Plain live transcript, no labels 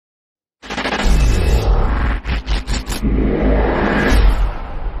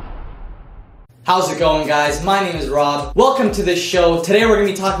How's it going, guys? My name is Rob. Welcome to this show. Today we're going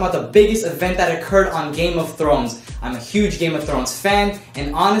to be talking about the biggest event that occurred on Game of Thrones. I'm a huge Game of Thrones fan,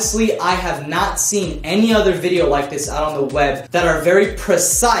 and honestly, I have not seen any other video like this out on the web that are very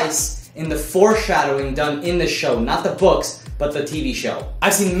precise in the foreshadowing done in the show. Not the books, but the TV show.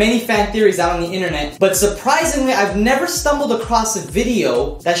 I've seen many fan theories out on the internet, but surprisingly, I've never stumbled across a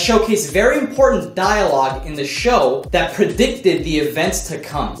video that showcased very important dialogue in the show that predicted the events to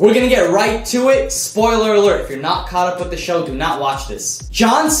come. We're gonna get right to it. Spoiler alert, if you're not caught up with the show, do not watch this.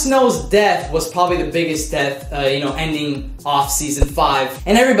 Jon Snow's death was probably the biggest death, ending off season 5.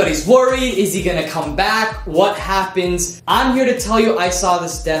 And everybody's worried, is he gonna come back? What happens? I'm here to tell you I saw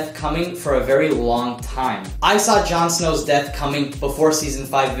this death coming for a very long time. I saw Jon Snow's death coming before season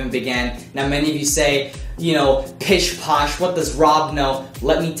 5 even began. Now many of you say, pish posh, what does Rob know?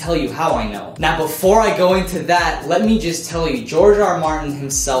 Let me tell you how I know. Now before I go into that, let me just tell you, George R. R. Martin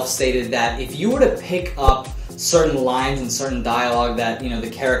himself stated that if you were to pick up certain lines and certain dialogue that, the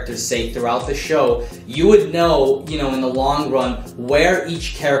characters say throughout the show, you would know, in the long run, where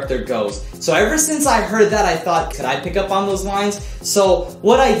each character goes. So ever since I heard that, I thought, could I pick up on those lines? So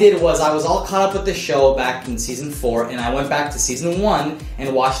what I did was I was all caught up with the show back in season 4, and I went back to season 1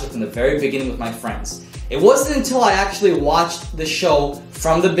 and watched it from the very beginning with my friends. It wasn't until I actually watched the show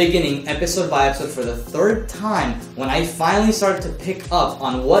from the beginning, episode by episode, for the 3rd time, when I finally started to pick up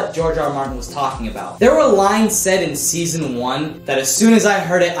on what George R. R. Martin was talking about. There were lines said in season 1 that as soon as I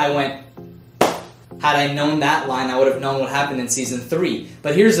heard it, I went, had I known that line, I would have known what happened in season 3.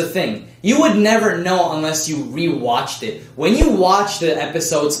 But here's the thing. You would never know unless you re-watched it. When you watch the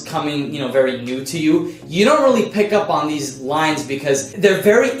episodes coming, very new to you, you don't really pick up on these lines because they're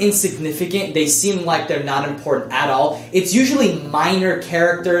very insignificant. They seem like they're not important at all. It's usually minor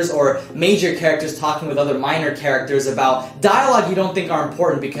characters or major characters talking with other minor characters about dialogue you don't think are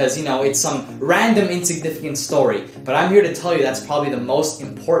important because, it's some random insignificant story. But I'm here to tell you that's probably the most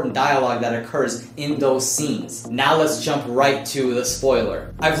important dialogue that occurs in those scenes. Now let's jump right to the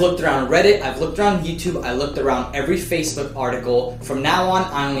spoiler. I've looked around Reddit, I've looked around YouTube, I looked around every Facebook article. From now on,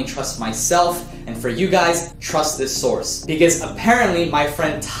 I only trust myself, and for you guys, trust this source. Because apparently, my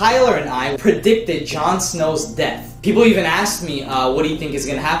friend Tyler and I predicted Jon Snow's death. People even asked me, what do you think is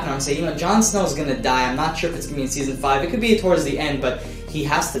going to happen? I'm saying, Jon Snow's going to die. I'm not sure if it's going to be in season 5. It could be towards the end, but he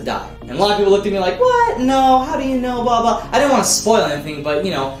has to die. And a lot of people looked at me like, what? No, how do you know? Blah, blah. I didn't want to spoil anything, but,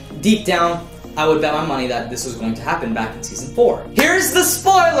 deep down, I would bet my money that this was going to happen back in season 4. Here's the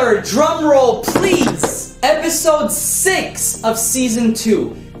spoiler! Drum roll, please! Episode 6 of season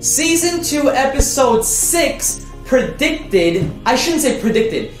 2. Season 2, episode 6 predicted, I shouldn't say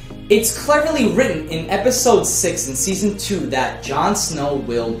predicted, it's cleverly written in episode 6 in season 2 that Jon Snow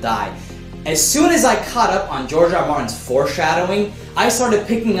will die. As soon as I caught up on George R. R. Martin's foreshadowing, I started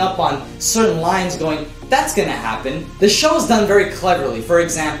picking up on certain lines going, that's gonna happen. The show's done very cleverly. For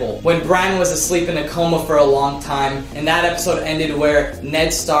example, when Bran was asleep in a coma for a long time, and that episode ended where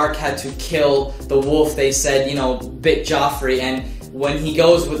Ned Stark had to kill the wolf they said, bit Joffrey, and when he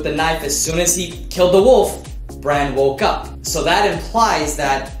goes with the knife, as soon as he killed the wolf, Bran woke up. So that implies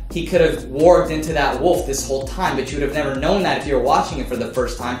that he could have warged into that wolf this whole time, but you would have never known that if you were watching it for the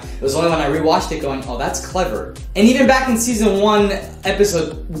first time. It was only when I rewatched it going, oh, that's clever. And even back in season 1,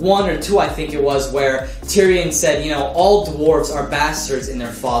 episode 1 or 2, I think it was, where Tyrion said, all dwarves are bastards in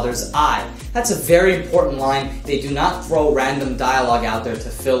their father's eye. That's a very important line. They do not throw random dialogue out there to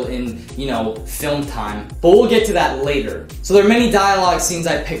fill in, film time. But we'll get to that later. So there are many dialogue scenes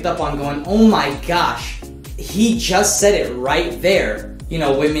I picked up on going, oh my gosh, he just said it right there.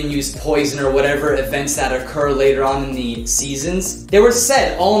 Women use poison or whatever events that occur later on in the seasons. They were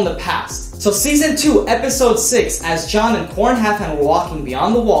said all in the past. So season 2, episode 6, as Jon and Qhorin Halfhand were walking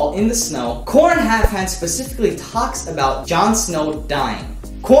beyond the wall in the snow, Qhorin Halfhand specifically talks about Jon Snow dying.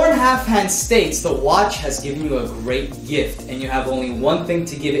 Qhorin Halfhand states the Watch has given you a great gift and you have only one thing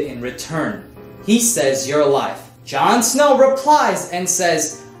to give it in return. He says your life. Jon Snow replies and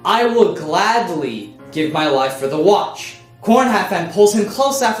says, I will gladly give my life for the Watch. Qhorin Halfhand pulls him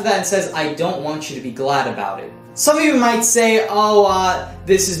close after that and says, I don't want you to be glad about it. Some of you might say,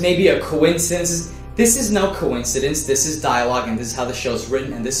 this is maybe a coincidence. This is no coincidence. This is dialogue and this is how the show's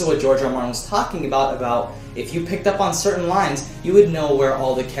written, and this is what George R. R. Martin was talking about if you picked up on certain lines, you would know where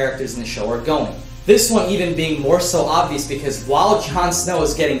all the characters in the show are going. This one even being more so obvious because while Jon Snow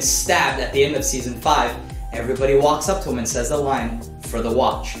is getting stabbed at the end of season 5, everybody walks up to him and says the line, for the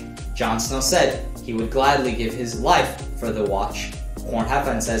Watch. Jon Snow said he would gladly give his life for the Watch. Qhorin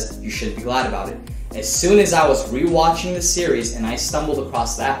Halfhand says you should be glad about it. As soon as I was rewatching the series and I stumbled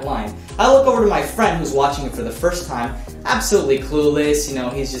across that line, I look over to my friend who's watching it for the first time, absolutely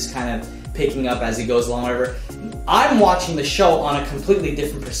clueless, he's just kind of picking up as he goes along, whatever. I'm watching the show on a completely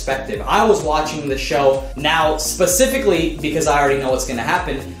different perspective. I was watching the show now specifically because I already know what's going to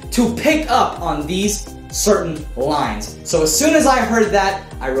happen, to pick up on these certain lines. So as soon as I heard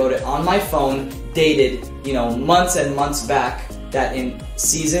that, I wrote it on my phone, dated, months and months back, that in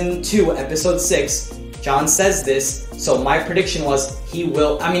season 2, episode 6, Jon says this. So my prediction was he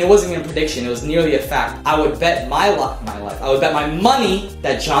will, it wasn't even a prediction, it was nearly a fact. I would bet my life, I would bet my money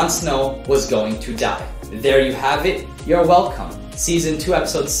that Jon Snow was going to die. There you have it, you're welcome. Season 2,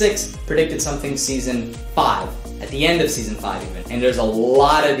 episode 6 predicted something season 5, at the end of season 5 even. And there's a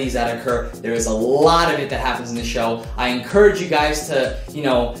lot of these that occur. There is a lot of it that happens in the show. I encourage you guys to,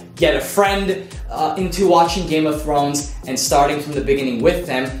 get a friend into watching Game of Thrones and starting from the beginning with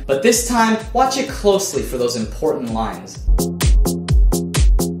them. But this time, watch it closely for those important lines.